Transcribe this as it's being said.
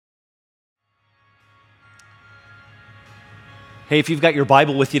Hey, if you've got your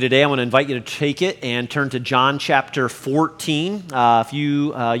Bible with you today, I want to invite you to take it and turn to John chapter 14. If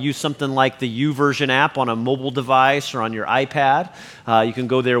you use something like the YouVersion app on a mobile device or on your iPad, you can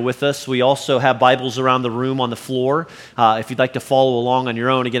go there with us. We also have Bibles around the room on the floor. If you'd like to follow along on your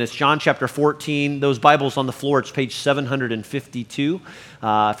own, again, it's John chapter 14. Those Bibles on the floor, it's page 752.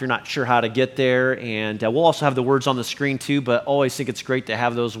 If you're not sure how to get there, and we'll also have the words on the screen too, but always think it's great to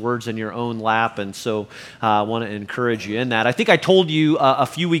have those words in your own lap, and so I want to encourage you in that. I think I told you a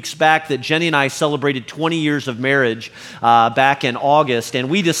few weeks back that Jenny and I celebrated 20 years of marriage back in August, and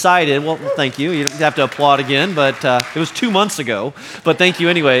we decided, well, thank you, you don't have to applaud again, but it was 2 months ago, but thank you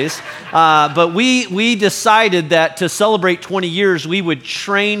anyways. But we decided that to celebrate 20 years, we would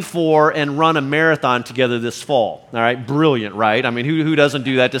train for and run a marathon together this fall. All right, brilliant, right? I mean, who doesn't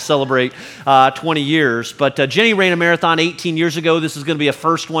do that to celebrate 20 years? But Jenny ran a marathon 18 years ago. This is going to be a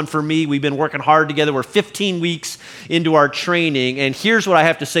first one for me. We've been working hard together. We're 15 weeks into our training, and here's what I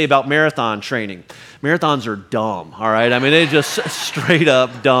have to say about marathon training. Marathons are dumb, all right? I mean, they're just straight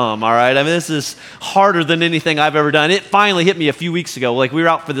up dumb, all right? I mean, this is harder than anything I've ever done. It finally hit me a few weeks ago. Like, we were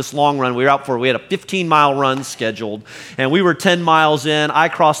out for this long run. We had a 15-mile run scheduled, and we were 10 miles in. I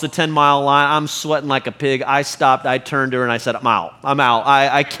crossed the 10-mile line. I'm sweating like a pig. I stopped. I turned to her, and I said, I'm out.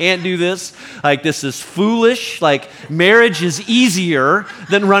 I can't do this. Like, this is foolish. Like, marriage is easier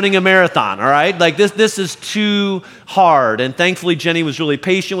than running a marathon, all right? Like, this is too hard. And thankfully, Jenny was really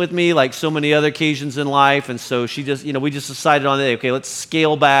patient with me, like so many other occasions in life, and so she just, we just decided on the day, okay, let's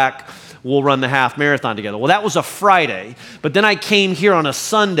scale back. We'll run the half marathon together. Well, that was a Friday, but then I came here on a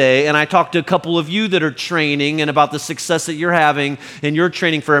Sunday, and I talked to a couple of you that are training and about the success that you're having in your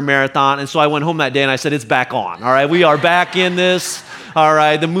training for a marathon, and so I went home that day and I said, it's back on, all right? We are back in this, all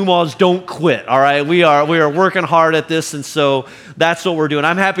right? The Mumas don't quit, all right? We are working hard at this, and so that's what we're doing.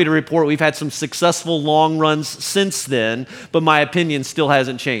 I'm happy to report we've had some successful long runs since then, but my opinion still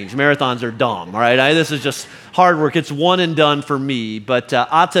hasn't changed. Marathons are dumb, all right? This is just hard work. It's one and done for me, but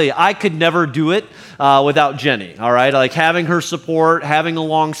I'll tell you, I could never do it without Jenny, all right? Like having her support, having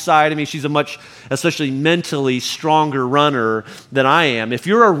alongside, she's a much, especially mentally, stronger runner than I am. If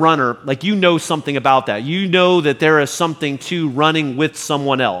you're a runner, like you know something about that. You know that there is something to running with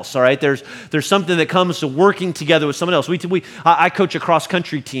someone else, all right? There's something that comes to working together with someone else. I coach a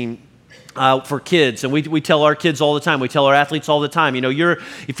cross-country team for kids, and we tell our kids all the time, we tell our athletes all the time,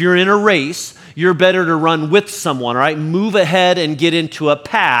 if you're in a race, you're better to run with someone, all right? Move ahead and get into a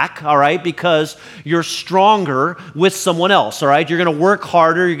pack, all right? Because you're stronger with someone else, all right? You're going to work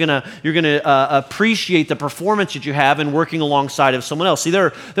harder. You're going to appreciate the performance that you have in working alongside of someone else. See,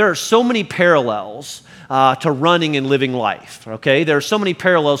 there are so many parallels to running and living life, okay? There are so many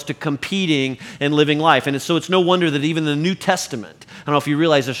parallels to competing and living life. And so it's no wonder that even the New Testament, I don't know if you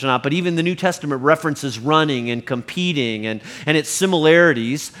realize this or not, but even the New Testament references running and competing and its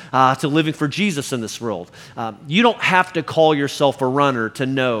similarities to living for Jesus in this world. You don't have to call yourself a runner to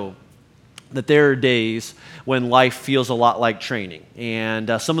know that there are days when life feels a lot like training.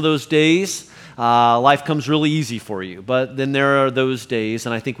 And some of those days, life comes really easy for you. But then there are those days,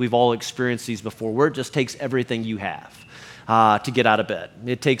 and I think we've all experienced these before, where it just takes everything you have to get out of bed.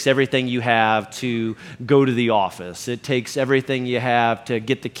 It takes everything you have to go to the office. It takes everything you have to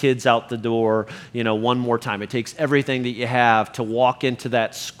get the kids out the door, one more time. It takes everything that you have to walk into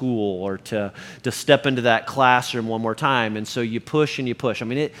that school or to step into that classroom one more time. And so you push and you push.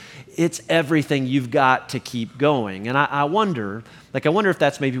 It's everything you've got to keep going. And I wonder if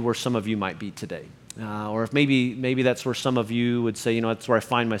that's maybe where some of you might be today. Or if maybe that's where some of you would say, that's where I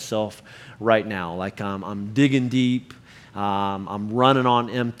find myself right now. Like I'm digging deep. I'm running on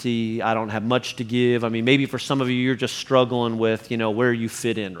empty. I don't have much to give. Maybe for some of you, you're just struggling with, where you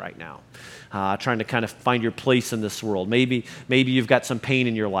fit in right now. Trying to kind of find your place in this world. Maybe you've got some pain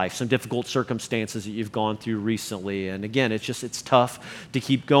in your life, some difficult circumstances that you've gone through recently. And again, it's tough to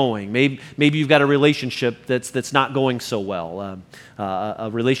keep going. Maybe you've got a relationship that's not going so well, a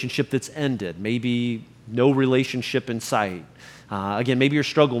relationship that's ended. Maybe no relationship in sight. Again, maybe you're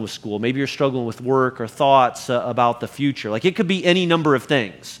struggling with school. Maybe you're struggling with work or thoughts about the future. Like it could be any number of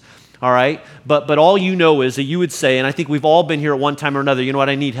things. All right? But all you know is that you would say, and I think we've all been here at one time or another, you know what,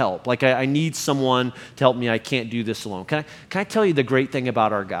 I need help. Like I need someone to help me. I can't do this alone. Can I tell you the great thing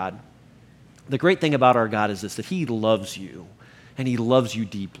about our God? The great thing about our God is this, that He loves you. And He loves you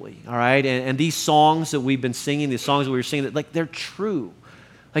deeply. All right? And these songs that we've been singing, these songs that we were singing, they're true.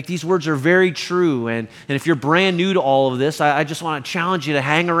 Like these words are very true. And if you're brand new to all of this, I just want to challenge you to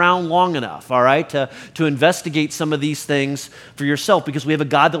hang around long enough, all right, to investigate some of these things for yourself, because we have a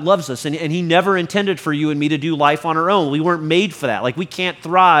God that loves us, and he never intended for you and me to do life on our own. We weren't made for that. Like we can't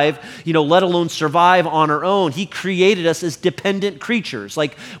thrive, let alone survive on our own. He created us as dependent creatures.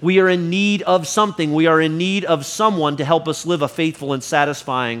 Like we are in need of something. We are in need of someone to help us live a faithful and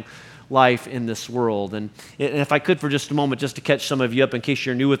satisfying life in this world. And if I could for just a moment, just to catch some of you up in case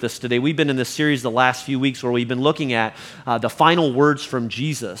you're new with us today, we've been in this series the last few weeks where we've been looking at the final words from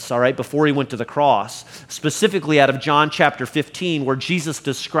Jesus, all right, before he went to the cross, specifically out of John chapter 15, where Jesus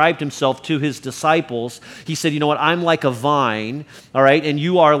described himself to his disciples. He said, I'm like a vine, all right, and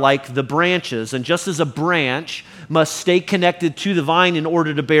you are like the branches. And just as a branch must stay connected to the vine in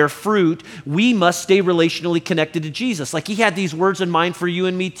order to bear fruit, we must stay relationally connected to Jesus. Like he had these words in mind for you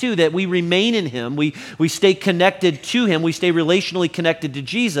and me too, that we remain in him, we stay connected to him, we stay relationally connected to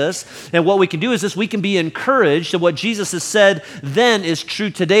Jesus. And what we can do is this: we can be encouraged that what Jesus has said then is true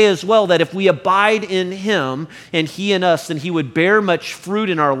today as well, that if we abide in him and he in us, then he would bear much fruit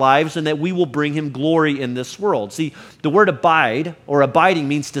in our lives, and that we will bring him glory in this world. See, the word abide or abiding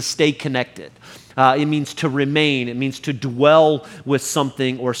means to stay connected. It means to remain. It means to dwell with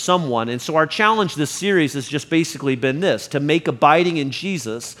something or someone. And so our challenge this series has just basically been this: to make abiding in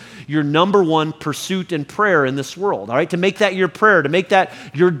Jesus your number one pursuit and prayer in this world, all right? To make that your prayer, to make that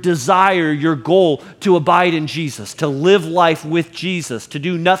your desire, your goal, to abide in Jesus, to live life with Jesus, to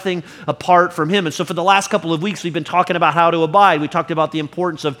do nothing apart from him. And so for the last couple of weeks, we've been talking about how to abide. We talked about the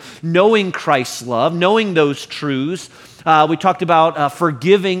importance of knowing Christ's love, knowing those truths. We talked about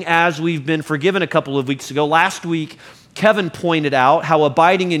forgiving as we've been forgiven a couple of weeks ago. Last week, Kevin pointed out how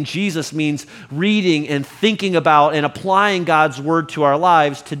abiding in Jesus means reading and thinking about and applying God's word to our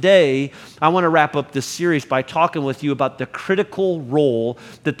lives. Today, I want to wrap up this series by talking with you about the critical role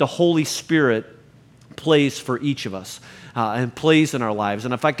that the Holy Spirit plays for each of us. And plays in our lives.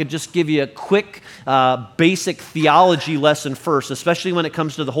 And if I could just give you a quick basic theology lesson first, especially when it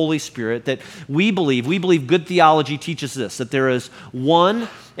comes to the Holy Spirit, that we believe good theology teaches this: that there is one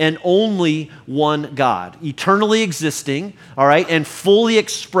and only one God, eternally existing, all right, and fully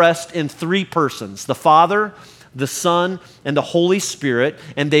expressed in three persons: the Father, the Son, and the Holy Spirit,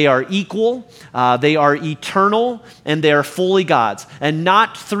 and they are equal, they are eternal, and they are fully God's. And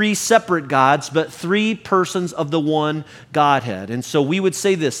not three separate gods, but three persons of the one Godhead. And so we would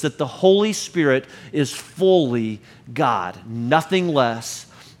say this: that the Holy Spirit is fully God, nothing less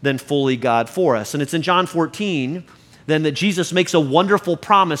than fully God for us. And it's in John 14 then that Jesus makes a wonderful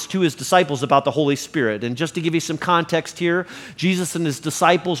promise to his disciples about the Holy Spirit. And just to give you some context here, Jesus and his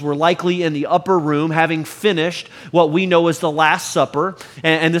disciples were likely in the upper room having finished what we know as the Last Supper.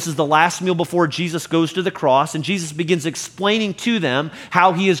 And this is the last meal before Jesus goes to the cross. And Jesus begins explaining to them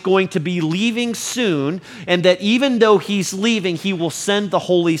how he is going to be leaving soon, and that even though he's leaving, he will send the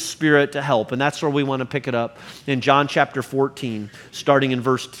Holy Spirit to help. And that's where we want to pick it up in John chapter 14, starting in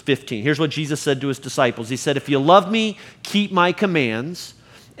verse 15. Here's what Jesus said to his disciples. He said, "If you love me, keep my commands,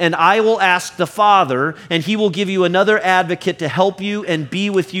 and I will ask the Father, and he will give you another advocate to help you and be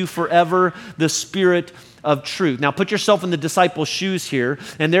with you forever, the Spirit of truth." Now put yourself in the disciples' shoes here,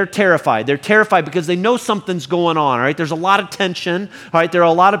 and they're terrified. They're terrified because they know something's going on, all right? There's a lot of tension, all right? There are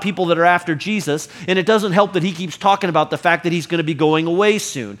a lot of people that are after Jesus, and it doesn't help that he keeps talking about the fact that he's going to be going away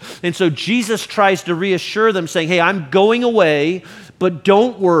soon. And so Jesus tries to reassure them, saying, "Hey, I'm going away, but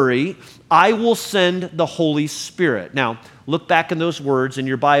don't worry. I will send the Holy Spirit." Now, look back in those words in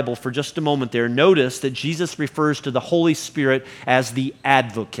your Bible for just a moment there. Notice that Jesus refers to the Holy Spirit as the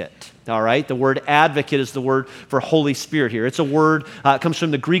advocate. All right? The word advocate is the word for Holy Spirit here. It's a word, it comes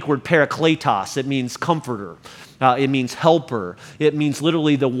from the Greek word parakletos. It means comforter. It means helper. It means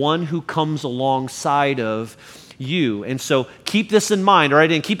literally the one who comes alongside of you. And so keep this in mind, all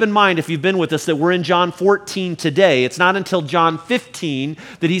right? And keep in mind, if you've been with us, that we're in John 14 today. It's not until John 15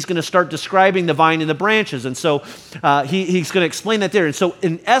 that he's going to start describing the vine and the branches. And so he's going to explain that there. And so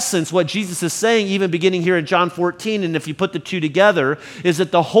in essence, what Jesus is saying, even beginning here in John 14, and if you put the two together, is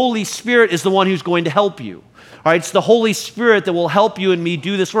that the Holy Spirit is the one who's going to help you. All right, it's the Holy Spirit that will help you and me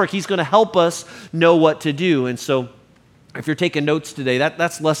do this work. He's going to help us know what to do. And so if you're taking notes today,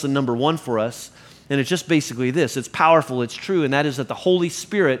 that's lesson number one for us. And it's just basically this: it's powerful, it's true, and that is that the Holy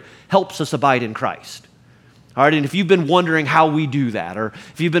Spirit helps us abide in Christ. All right, and if you've been wondering how we do that, or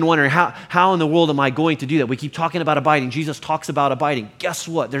if you've been wondering how in the world am I going to do that? We keep talking about abiding. Jesus talks about abiding. Guess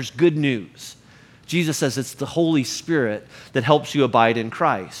what? There's good news. Jesus says it's the Holy Spirit that helps you abide in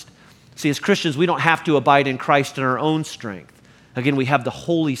Christ. See, as Christians, we don't have to abide in Christ in our own strength. Again, we have the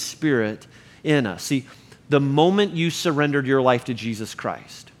Holy Spirit in us. See, The moment you surrendered your life to Jesus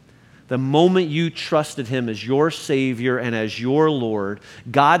Christ, the moment you trusted him as your Savior and as your Lord,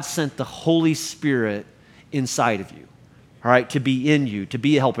 God sent the Holy Spirit inside of you, all right, to be in you, to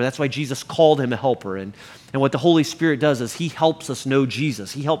be a helper. That's why Jesus called him a helper. And what the Holy Spirit does is he helps us know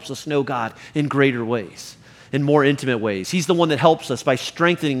Jesus. He helps us know God in greater ways, in more intimate ways. He's the one that helps us by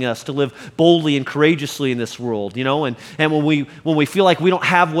strengthening us to live boldly and courageously in this world, you know? And when we feel like we don't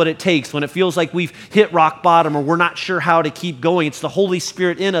have what it takes, when it feels like we've hit rock bottom or we're not sure how to keep going, it's the Holy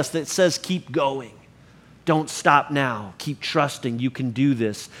Spirit in us that says, keep going. Don't stop now. Keep trusting. You can do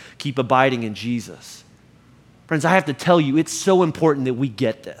this. Keep abiding in Jesus. Friends, I have to tell you, it's so important that we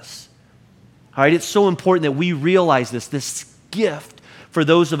get this. All right? It's so important that we realize this gift for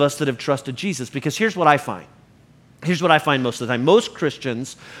those of us that have trusted Jesus, because here's what I find. Here's what I find most of the time. Most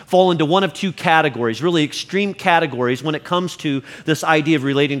Christians fall into one of two categories, really extreme categories when it comes to this idea of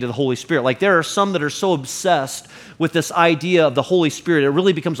relating to the Holy Spirit. Like there are some that are so obsessed with this idea of the Holy Spirit, it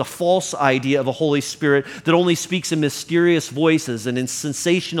really becomes a false idea of a Holy Spirit that only speaks in mysterious voices and in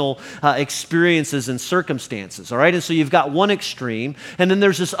sensational experiences and circumstances, all right? And so you've got one extreme, and then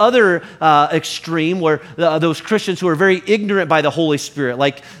there's this other extreme where those Christians who are very ignorant by the Holy Spirit.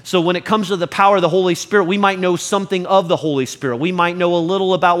 Like, so when it comes to the power of the Holy Spirit, we might know something of the Holy Spirit. We might know a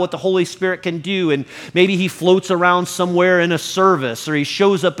little about what the Holy Spirit can do, and maybe he floats around somewhere in a service, or he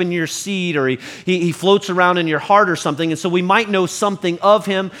shows up in your seat, or he floats around in your heart or something, and so we might know something of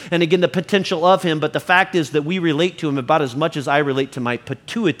him, and again, the potential of him, but the fact is that we relate to him about as much as I relate to my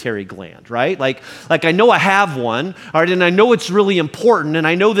pituitary gland, right? Like I know I have one, all right, and I know it's really important, and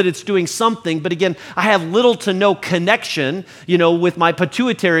I know that it's doing something, but again, I have little to no connection, you know, with my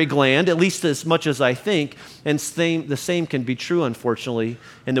pituitary gland, at least as much as I think, and the same can be true, unfortunately,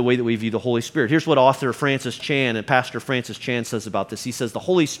 in the way that we view the Holy Spirit. Here's what author Francis Chan and Pastor Francis Chan says about this. He says, the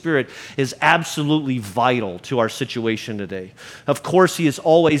Holy Spirit is absolutely vital to our situation today. Of course, he is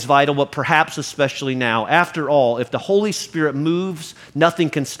always vital, but perhaps especially now. After all, if the Holy Spirit moves,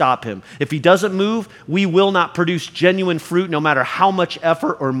 nothing can stop him. If he doesn't move, we will not produce genuine fruit no matter how much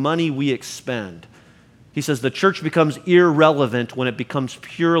effort or money we expend. He says the church becomes irrelevant when it becomes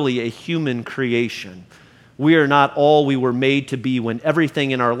purely a human creation. We are not all we were made to be when everything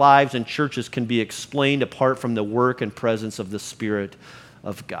in our lives and churches can be explained apart from the work and presence of the Spirit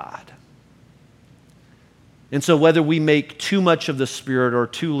of God. And so whether we make too much of the Spirit or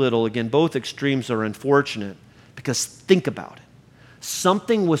too little, again, both extremes are unfortunate, because think about it.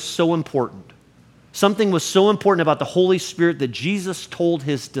 Something was so important about the Holy Spirit that Jesus told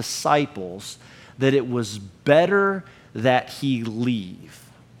his disciples that it was better that he leave.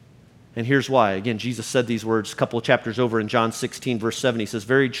 And here's why. Again, Jesus said these words a couple of chapters over in John 16, verse 7. He says,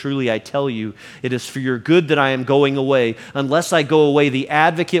 very truly I tell you, it is for your good that I am going away. Unless I go away, the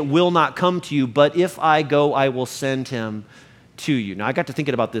advocate will not come to you, but if I go, I will send him to you. Now, I got to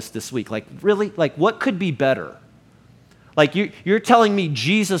thinking about this week. Like, really? Like, what could be better? Like, you're telling me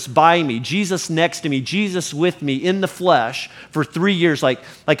Jesus by me, Jesus next to me, Jesus with me in the flesh for 3 years. Like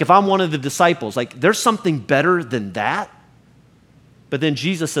if I'm one of the disciples, like, there's something better than that? But then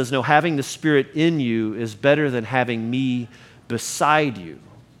Jesus says, no, having the Spirit in you is better than having me beside you.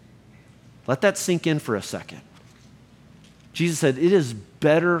 Let that sink in for a second. Jesus said, it is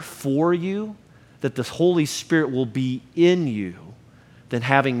better for you that the Holy Spirit will be in you than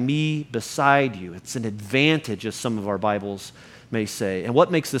having me beside you. It's an advantage, as some of our Bibles may say. And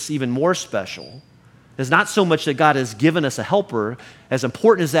what makes this even more special is not so much that God has given us a helper, as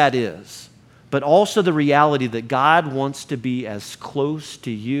important as that is, but also the reality that God wants to be as close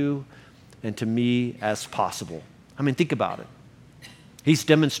to you and to me as possible. I mean, think about it. He's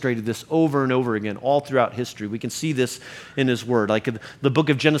demonstrated this over and over again all throughout history. We can see this in his word. Like the book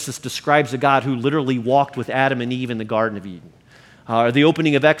of Genesis describes a God who literally walked with Adam and Eve in the Garden of Eden. The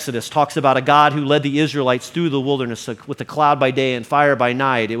opening of Exodus talks about a God who led the Israelites through the wilderness with a cloud by day and fire by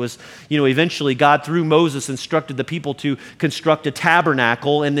night. It was, eventually God, through Moses, instructed the people to construct a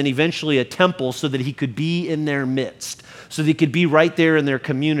tabernacle and then eventually a temple so that he could be in their midst, so that he could be right there in their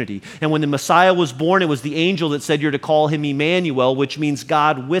community. And when the Messiah was born, it was the angel that said, you're to call him Emmanuel, which means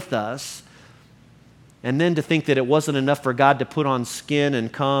God with us. And then to think that it wasn't enough for God to put on skin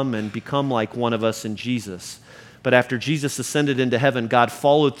and come and become like one of us in Jesus. But after Jesus ascended into heaven, God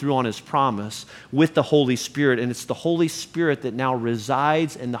followed through on his promise with the Holy Spirit. And it's the Holy Spirit that now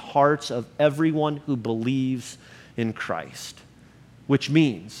resides in the hearts of everyone who believes in Christ. Which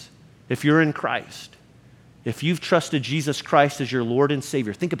means, if you're in Christ, if you've trusted Jesus Christ as your Lord and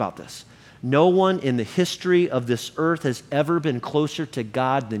Savior, think about this. No one in the history of this earth has ever been closer to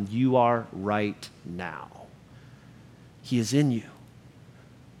God than you are right now. He is in you,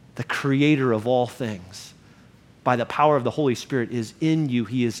 the creator of all things, by the power of the Holy Spirit is in you.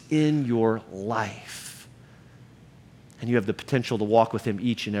 He is in your life. And you have the potential to walk with him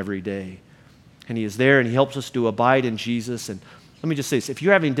each and every day. And he is there, and he helps us to abide in Jesus. And let me just say this, if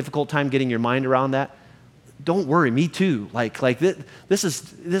you're having a difficult time getting your mind around that, don't worry, me too. This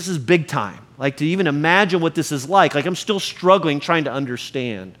is big time. Like, to even imagine what this is like I'm still struggling trying to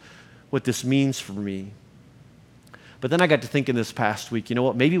understand what this means for me. But then I got to thinking this past week, you know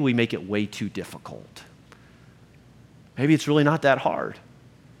what, maybe we make it way too difficult. Maybe it's really not that hard.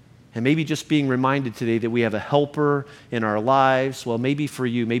 And maybe just being reminded today that we have a helper in our lives, well, maybe for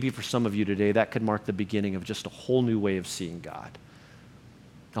you, maybe for some of you today, that could mark the beginning of just a whole new way of seeing God,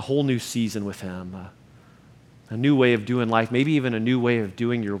 a whole new season with him, a new way of doing life, maybe even a new way of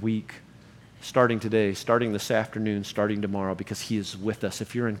doing your week, starting today, starting this afternoon, starting tomorrow, because he is with us.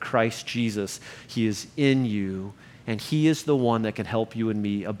 If you're in Christ Jesus, he is in you, and he is the one that can help you and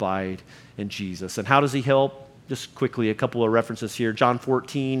me abide in Jesus. And how does he help? Just quickly, a couple of references here. John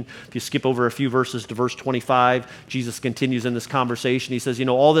 14, if you skip over a few verses to verse 25, Jesus continues in this conversation. He says, you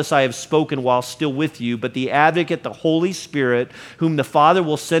know, all this I have spoken while still with you, but the advocate, the Holy Spirit, whom the Father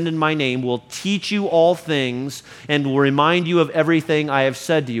will send in my name, will teach you all things and will remind you of everything I have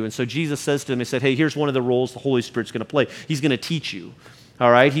said to you. And so Jesus says to him, he said, hey, here's one of the roles the Holy Spirit's going to play. He's going to teach you. All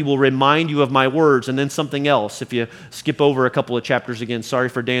right, he will remind you of my words, and then something else. If you skip over a couple of chapters again, sorry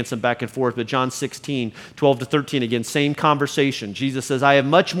for dancing back and forth, but John 16, 12 to 13, again, same conversation. Jesus says, I have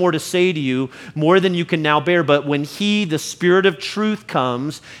much more to say to you, more than you can now bear, but when he, the Spirit of truth,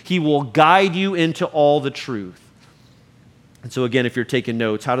 comes, he will guide you into all the truth. And so again, if you're taking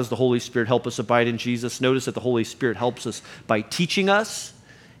notes, how does the Holy Spirit help us abide in Jesus? Notice that the Holy Spirit helps us by teaching us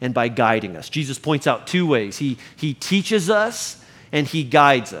and by guiding us. Jesus points out two ways. He teaches us, and he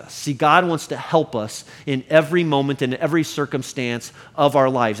guides us. See, God wants to help us in every moment and every circumstance of our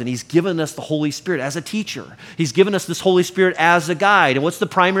lives. And he's given us the Holy Spirit as a teacher. He's given us this Holy Spirit as a guide. And what's the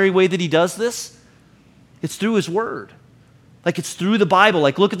primary way that he does this? It's through his word. Like, it's through the Bible.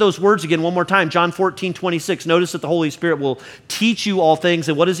 Like, look at those words again one more time. John 14, 26. Notice that the Holy Spirit will teach you all things.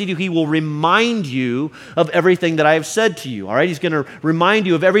 And what does he do? He will remind you of everything that I have said to you. All right? He's going to remind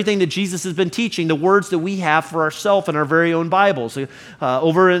you of everything that Jesus has been teaching, the words that we have for ourselves in our very own Bibles.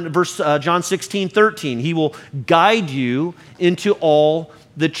 Over in John 16, 13, he will guide you into all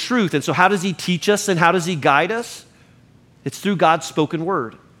the truth. And so how does he teach us and how does he guide us? It's through God's spoken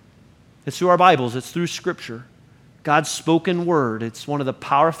word. It's through our Bibles. It's through Scripture. God's spoken word, it's one of the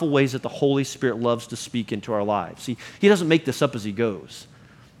powerful ways that the Holy Spirit loves to speak into our lives. See, he doesn't make this up as he goes.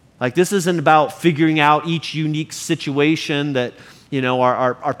 Like, this isn't about figuring out each unique situation that, you know,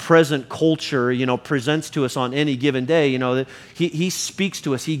 our present culture, you know, presents to us on any given day. You know, that he speaks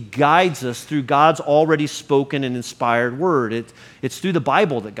to us. He guides us through God's already spoken and inspired word. It's through the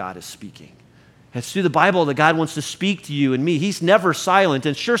Bible that God is speaking. It's through the Bible that God wants to speak to you and me. He's never silent.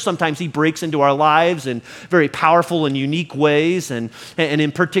 And sure, sometimes he breaks into our lives in very powerful and unique ways and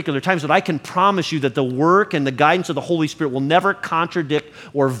in particular times. But I can promise you that the work and the guidance of the Holy Spirit will never contradict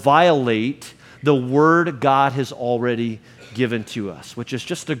or violate the word God has already given to us, which is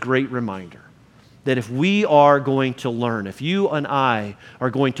just a great reminder that if we are going to learn, if you and I are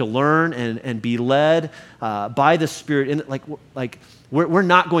going to learn and be led by the Spirit, and we're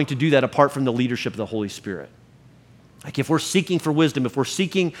not going to do that apart from the leadership of the Holy Spirit. Like, if we're seeking for wisdom, if we're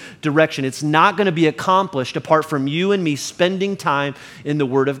seeking direction, it's not going to be accomplished apart from you and me spending time in the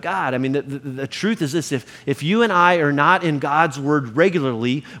Word of God. I mean, the truth is this, if you and I are not in God's Word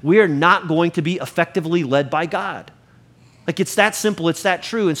regularly, we are not going to be effectively led by God. Like, it's that simple, it's that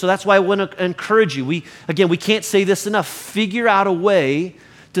true. And so that's why I want to encourage you. We can't say this enough. Figure out a way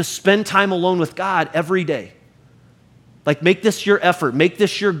to spend time alone with God every day. Like, make this your effort, make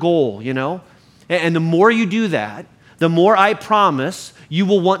this your goal, you know? And the more you do that, the more I promise you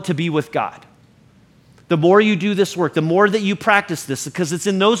will want to be with God. The more you do this work, the more that you practice this, because it's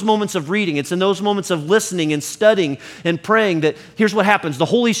in those moments of reading, it's in those moments of listening and studying and praying that here's what happens. The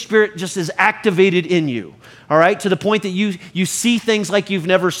Holy Spirit just is activated in you, all right, to the point that you see things like you've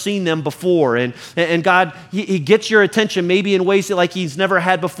never seen them before. And God, he gets your attention maybe in ways that like he's never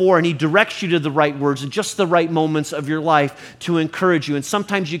had before, and he directs you to the right words and just the right moments of your life to encourage you. And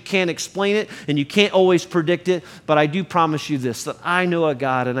sometimes you can't explain it and you can't always predict it, but I do promise you this, that I know a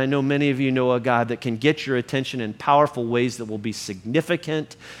God, and I know many of you know a God that can get your attention in powerful ways that will be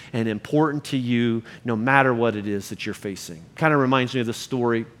significant and important to you no matter what it is that you're facing. Kind of reminds me of the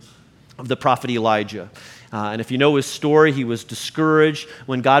story of the prophet Elijah. And if you know his story, he was discouraged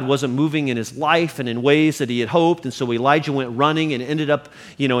when God wasn't moving in his life and in ways that he had hoped. And so Elijah went running and ended up,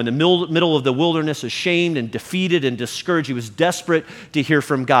 in the middle of the wilderness, ashamed and defeated and discouraged. He was desperate to hear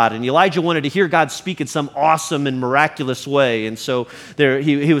from God. And Elijah wanted to hear God speak in some awesome and miraculous way. And so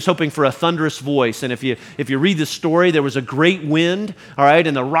he was hoping for a thunderous voice. And if you read the story, there was a great wind, all right,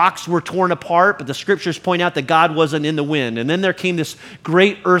 and the rocks were torn apart, but the scriptures point out that God wasn't in the wind. And then there came this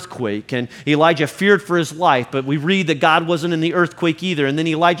great earthquake, and Elijah feared for his life, but we read that God wasn't in the earthquake either. And then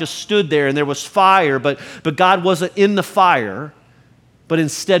Elijah stood there and there was fire, but God wasn't in the fire, but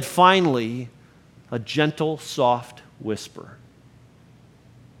instead finally a gentle, soft whisper.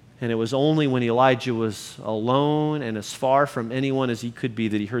 And it was only when Elijah was alone and as far from anyone as he could be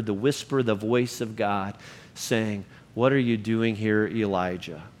that he heard the whisper, the voice of God saying, "What are you doing here,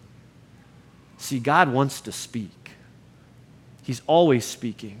 Elijah?" See, God wants to speak. He's always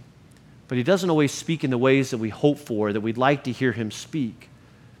speaking. But he doesn't always speak in the ways that we hope for, that we'd like to hear him speak.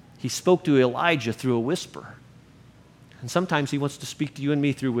 He spoke to Elijah through a whisper. And sometimes he wants to speak to you and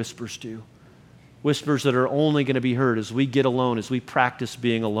me through whispers too. Whispers that are only going to be heard as we get alone, as we practice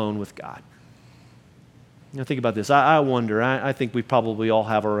being alone with God. Think about this. I wonder, I think we probably all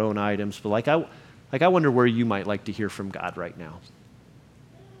have our own items, but I wonder where you might like to hear from God right now.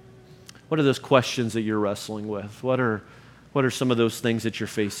 What are those questions that you're wrestling with? What are some of those things that you're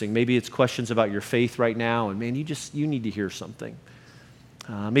facing? Maybe it's questions about your faith right now, and man, you need to hear something.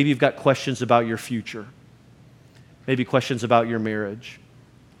 Maybe you've got questions about your future. Maybe questions about your marriage.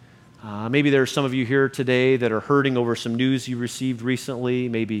 Maybe there are some of you here today that are hurting over some news you received recently,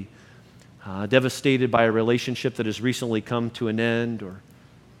 maybe devastated by a relationship that has recently come to an end, or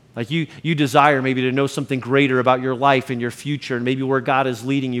like you desire maybe to know something greater about your life and your future, and maybe where God is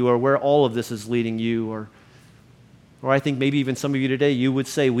leading you or where all of this is leading you, or I think maybe even some of you today, we would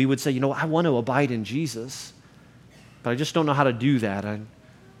say, I want to abide in Jesus, but I just don't know how to do that.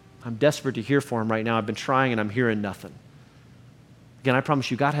 I'm desperate to hear for him right now. I've been trying and I'm hearing nothing. Again, I promise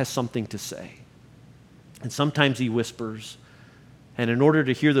you, God has something to say. And sometimes he whispers. And in order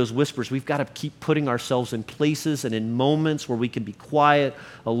to hear those whispers, we've got to keep putting ourselves in places and in moments where we can be quiet,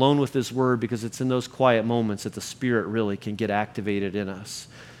 alone with his word, because it's in those quiet moments that the Spirit really can get activated in us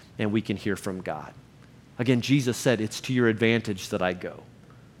and we can hear from God. Again, Jesus said, it's to your advantage that I go.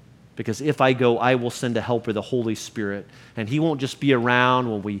 Because if I go, I will send a helper, the Holy Spirit. And he won't just be around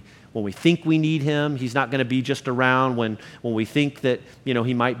when we think we need him. He's not going to be just around when we think that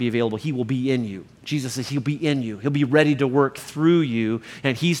he might be available. He will be in you. Jesus says he'll be in you. He'll be ready to work through you.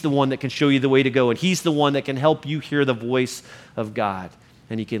 And he's the one that can show you the way to go. And he's the one that can help you hear the voice of God.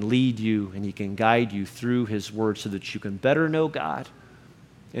 And he can lead you and he can guide you through his word so that you can better know God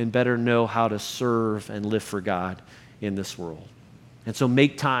and better know how to serve and live for God in this world. And so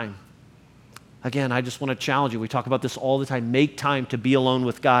make time. Again, I just want to challenge you. We talk about this all the time. Make time to be alone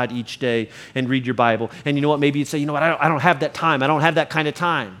with God each day and read your Bible. And you know what? Maybe you'd say, I don't have that time. I don't have that kind of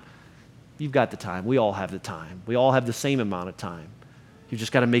time. You've got the time. We all have the time. We all have the same amount of time. You've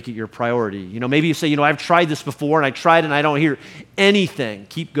just got to make it your priority. Maybe you say, I've tried this before and I tried and I don't hear anything.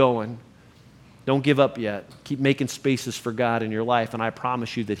 Keep going. Don't give up yet. Keep making spaces for God in your life, and I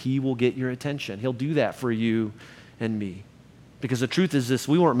promise you that he will get your attention. He'll do that for you and me. Because the truth is this,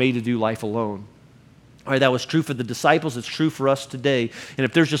 we weren't made to do life alone. All right, that was true for the disciples. It's true for us today. And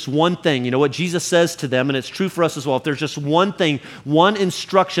if there's just one thing, what Jesus says to them, and it's true for us as well, if there's just one thing, one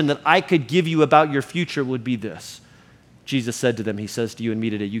instruction that I could give you about your future would be this. Jesus said to them, he says to you and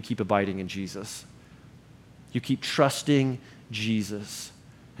me today, you keep abiding in Jesus. You keep trusting Jesus.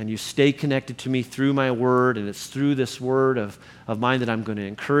 And you stay connected to me through my word, and it's through this word of mine that I'm going to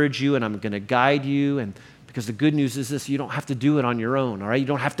encourage you and I'm going to guide you. And because the good news is this, you don't have to do it on your own, all right? You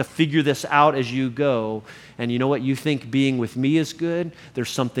don't have to figure this out as you go. And you know what? You think being with me is good? There's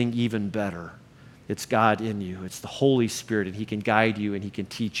something even better. It's God in you. It's the Holy Spirit, and he can guide you and he can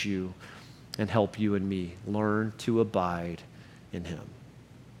teach you and help you and me learn to abide in him.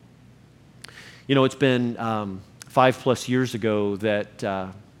 It's been 5+ years ago that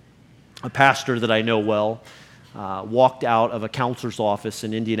a pastor that I know well walked out of a counselor's office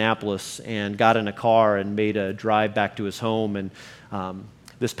in Indianapolis and got in a car and made a drive back to his home. And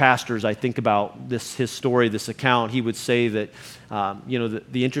this pastor, as I think about his story, this account, he would say that,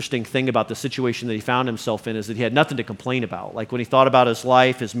 the interesting thing about the situation that he found himself in is that he had nothing to complain about. Like when he thought about his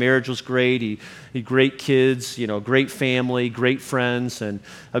life, his marriage was great. He had great kids, great family, great friends, and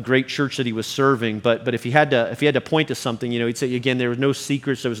a great church that he was serving. But if he had to point to something, he'd say, again, there were no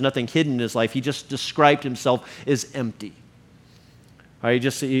secrets. There was nothing hidden in his life. He just described himself as empty. Right?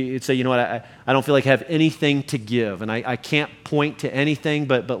 You'd say, you know what, I don't feel like I have anything to give, and I can't point to anything,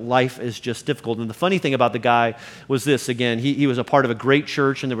 but life is just difficult. And the funny thing about the guy was this, again, he was a part of a great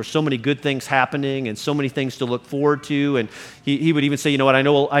church, and there were so many good things happening and so many things to look forward to, and he would even say, you know what,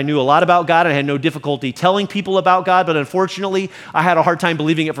 I knew a lot about God, and I had no difficulty telling people about God, but unfortunately, I had a hard time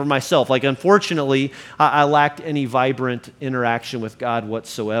believing it for myself. Like, unfortunately, I lacked any vibrant interaction with God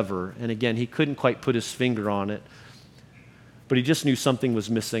whatsoever. And again, he couldn't quite put his finger on it, but he just knew something was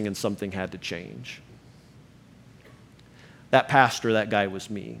missing and something had to change. That pastor, that guy was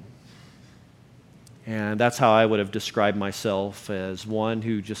me. And that's how I would have described myself, as one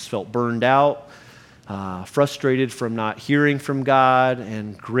who just felt burned out, frustrated from not hearing from God,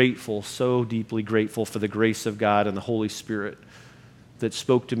 and grateful, so deeply grateful for the grace of God and the Holy Spirit that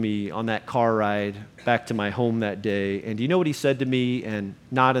spoke to me on that car ride back to my home that day. And do you know what he said to me? And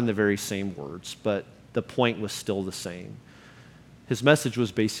not in the very same words, but the point was still the same. His message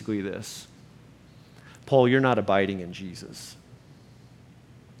was basically this: Paul, you're not abiding in Jesus.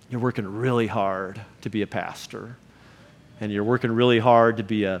 You're working really hard to be a pastor, and you're working really hard to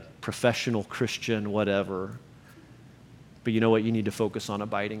be a professional Christian, whatever. But you know what? You need to focus on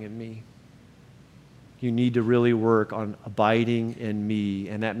abiding in me. You need to really work on abiding in me,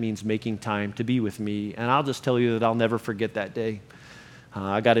 and that means making time to be with me. And I'll just tell you that I'll never forget that day.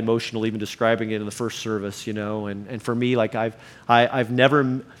 I got emotional even describing it in the first service, you know, and for me, like I've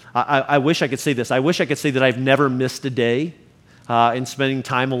never, I wish I could say this. I wish I could say that I've never missed a day in spending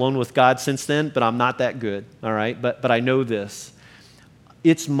time alone with God since then, but I'm not that good, all right? But I know this.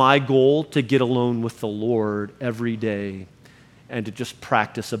 It's my goal to get alone with the Lord every day and to just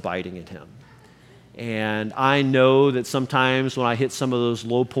practice abiding in Him. And I know that sometimes when I hit some of those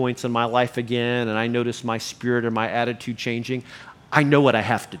low points in my life again and I notice my spirit or my attitude changing, I know what I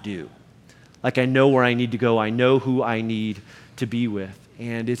have to do. Like, I know where I need to go. I know who I need to be with.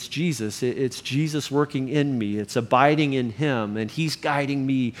 And it's Jesus. It's Jesus working in me. It's abiding in Him. And He's guiding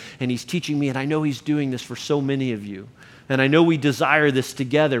me and He's teaching me. And I know He's doing this for so many of you. And I know we desire this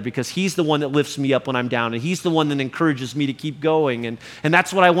together because He's the one that lifts me up when I'm down. And He's the one that encourages me to keep going. And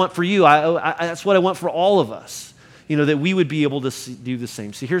that's what I want for you. That's what I want for all of us, you know, that we would be able to do the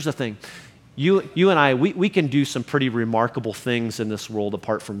same. See, here's the thing. You and I, we can do some pretty remarkable things in this world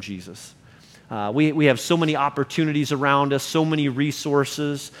apart from Jesus. We have so many opportunities around us, so many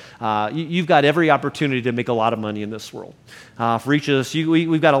resources. You've got every opportunity to make a lot of money in this world. For each of us,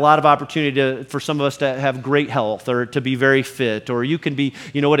 we've got a lot of opportunity for some of us to have great health or to be very fit, or you can be,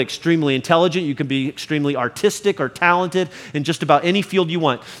 you know what, extremely intelligent. You can be extremely artistic or talented in just about any field you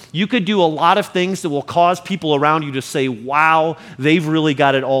want. You could do a lot of things that will cause people around you to say, wow, they've really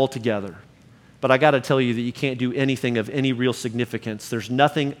got it all together. But I got to tell you that you can't do anything of any real significance. There's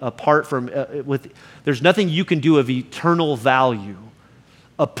nothing apart from, there's nothing you can do of eternal value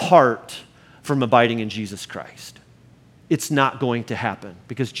apart from abiding in Jesus Christ. It's not going to happen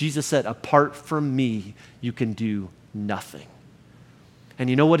because Jesus said, apart from me, you can do nothing. And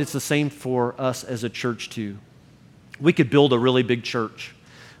you know what? It's the same for us as a church too. We could build a really big church.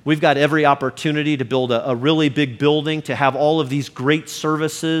 We've got every opportunity to build a really big building, to have all of these great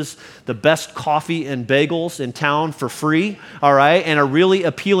services, the best coffee and bagels in town for free, all right, and a really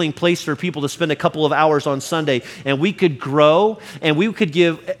appealing place for people to spend a couple of hours on Sunday. And we could grow, and we could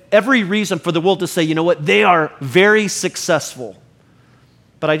give every reason for the world to say, you know what, they are very successful.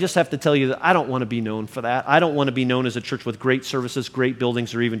 But I just have to tell you that I don't want to be known for that. I don't want to be known as a church with great services, great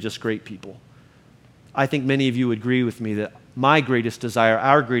buildings, or even just great people. I think many of you would agree with me that my greatest desire,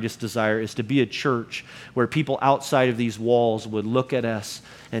 our greatest desire, is to be a church where people outside of these walls would look at us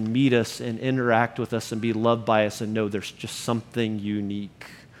and meet us and interact with us and be loved by us and know there's just something unique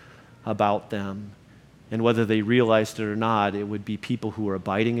about them. And whether they realized it or not, it would be people who are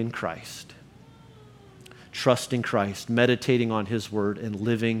abiding in Christ, trusting Christ, meditating on His Word, and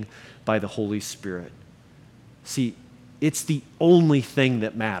living by the Holy Spirit. See, it's the only thing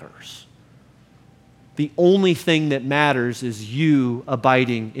that matters. The only thing that matters is you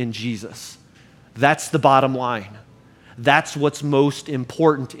abiding in Jesus. That's the bottom line. That's what's most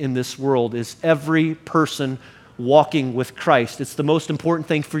important in this world, is every person walking with Christ. It's the most important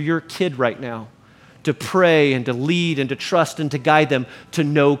thing for your kid right now, to pray and to lead and to trust and to guide them to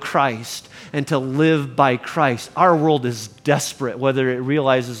know Christ and to live by Christ. Our world is desperate, whether it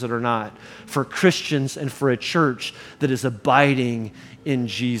realizes it or not, for Christians and for a church that is abiding in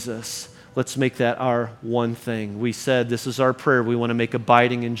Jesus. Let's make that our one thing. We said this is our prayer. We want to make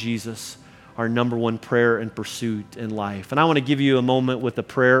abiding in Jesus our number one prayer and pursuit in life. And I want to give you a moment with the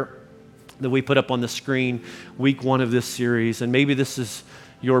prayer that we put up on the screen, week 1 of this series. And maybe this is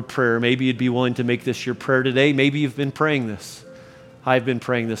your prayer. Maybe you'd be willing to make this your prayer today. Maybe you've been praying this. I've been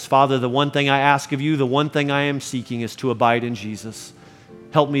praying this. Father, the one thing I ask of you, the one thing I am seeking is to abide in Jesus.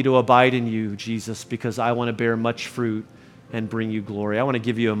 Help me to abide in you, Jesus, because I want to bear much fruit and bring you glory. I want to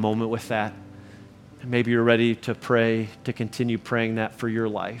give you a moment with that. Maybe you're ready to pray, to continue praying that for your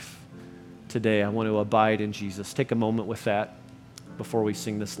life. Today, I want to abide in Jesus. Take a moment with that before we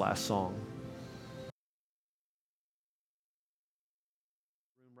sing this last song.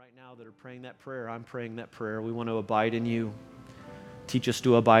 Right now that are praying that prayer, I'm praying that prayer. We want to abide in you. Teach us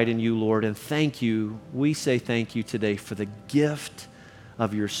to abide in you, Lord, and thank you. We say thank you today for the gift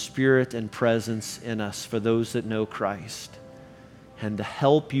of your Spirit and presence in us for those that know Christ, and to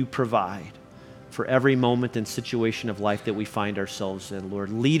help you provide for every moment and situation of life that we find ourselves in, Lord.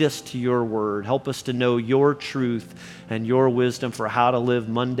 Lead us to your word. Help us to know your truth and your wisdom for how to live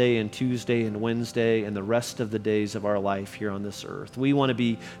Monday and Tuesday and Wednesday and the rest of the days of our life here on this earth. We want to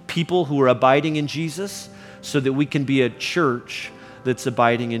be people who are abiding in Jesus so that we can be a church that's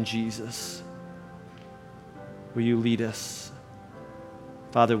abiding in Jesus. Will you lead us?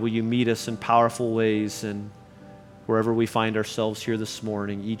 Father, will you meet us in powerful ways, and wherever we find ourselves here this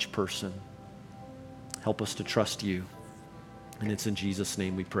morning, each person, help us to trust you. And it's in Jesus'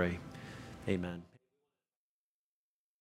 name we pray. Amen.